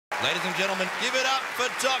Ladies and gentlemen, give it up for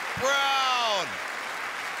Doc Brown.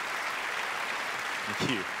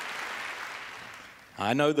 Thank you.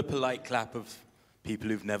 I know the polite clap of people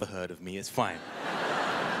who've never heard of me. It's fine.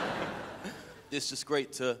 It's just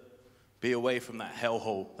great to be away from that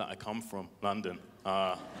hellhole that I come from, London.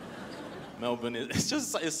 Melbourne,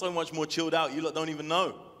 it's so much more chilled out. You lot don't even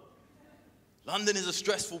know. London is a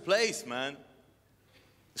stressful place, man.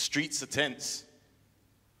 The streets are tense.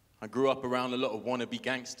 I grew up around a lot of wannabe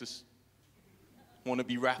gangsters,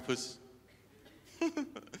 wannabe rappers. I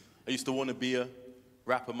used to want to be a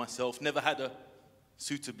rapper myself. Never had a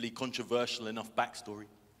suitably controversial enough backstory.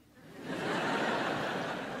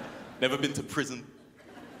 Never been to prison.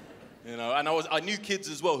 You know, and I knew kids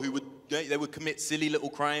as well who would commit silly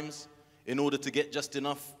little crimes in order to get just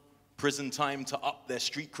enough prison time to up their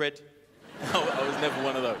street cred. I was never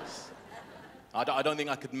one of those. I don't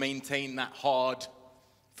think I could maintain that hard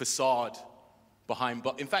facade behind,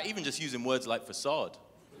 but in fact, even just using words like facade.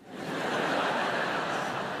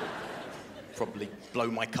 Probably blow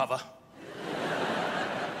my cover.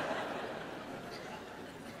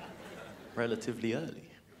 Relatively early.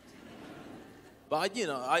 But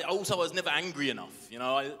I also was never angry enough. You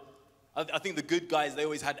know, I think the good guys, they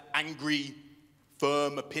always had angry,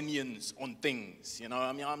 firm opinions on things. You know,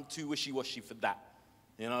 I mean, I'm too wishy-washy for that.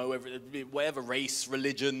 You know, whatever race,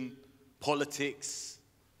 religion, politics.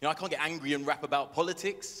 You know, I can't get angry and rap about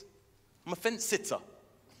politics. I'm a fence sitter.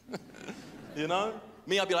 You know?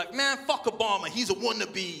 Me, I'd be like, man, fuck Obama, he's a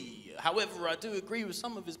wannabe. However, I do agree with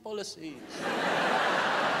some of his policies.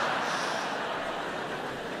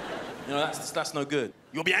 You know, that's no good.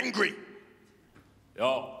 You'll be angry.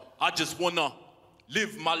 Yo, I just wanna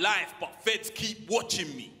live my life, but feds keep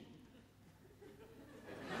watching me.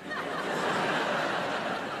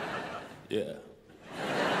 Yeah.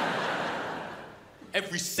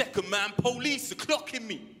 Every second, man, police are clocking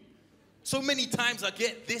me. So many times I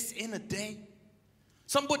get this in a day.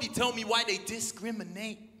 Somebody tell me why they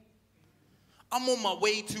discriminate. I'm on my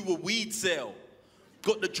way to a weed sale.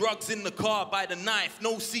 Got the drugs in the car by the knife,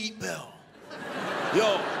 no seatbelt.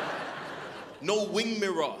 Yo, no wing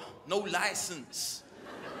mirror, no license.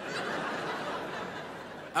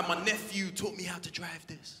 And my nephew taught me how to drive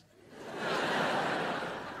this.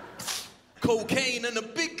 Cocaine and a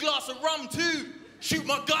big glass of rum too. Shoot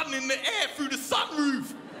my gun in the air through the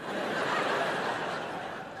sunroof.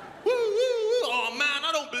 Woo, woo, woo. Oh man,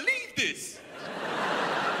 I don't believe this.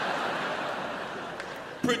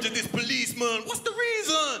 Prejudiced policeman, what's the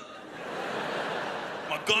reason?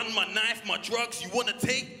 My gun, my knife, my drugs you wanna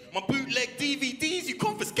take, my bootleg DVDs you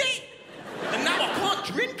confiscate. And now I can't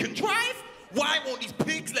drink and drive? Why won't these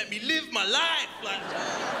pigs let me live my life? Like,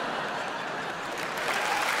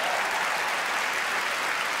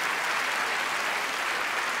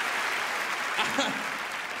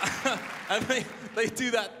 and they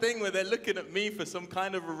do that thing where they're looking at me for some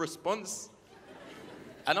kind of a response.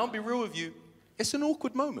 And I'll be real with you, it's an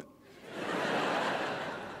awkward moment.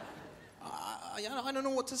 I don't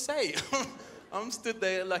know what to say. I'm stood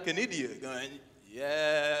there like an idiot going,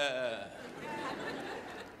 yeah.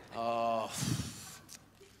 Oh,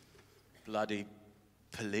 bloody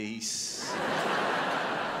police.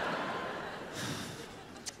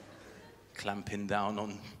 Clamping down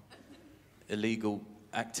on illegal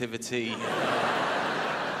activity.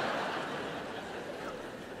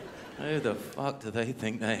 Who the fuck do they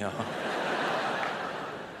think they are?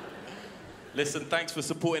 Listen, thanks for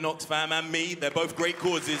supporting Oxfam and me. They're both great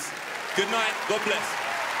causes. Good night. God bless.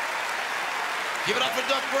 Give it up for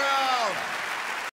Doc Brown.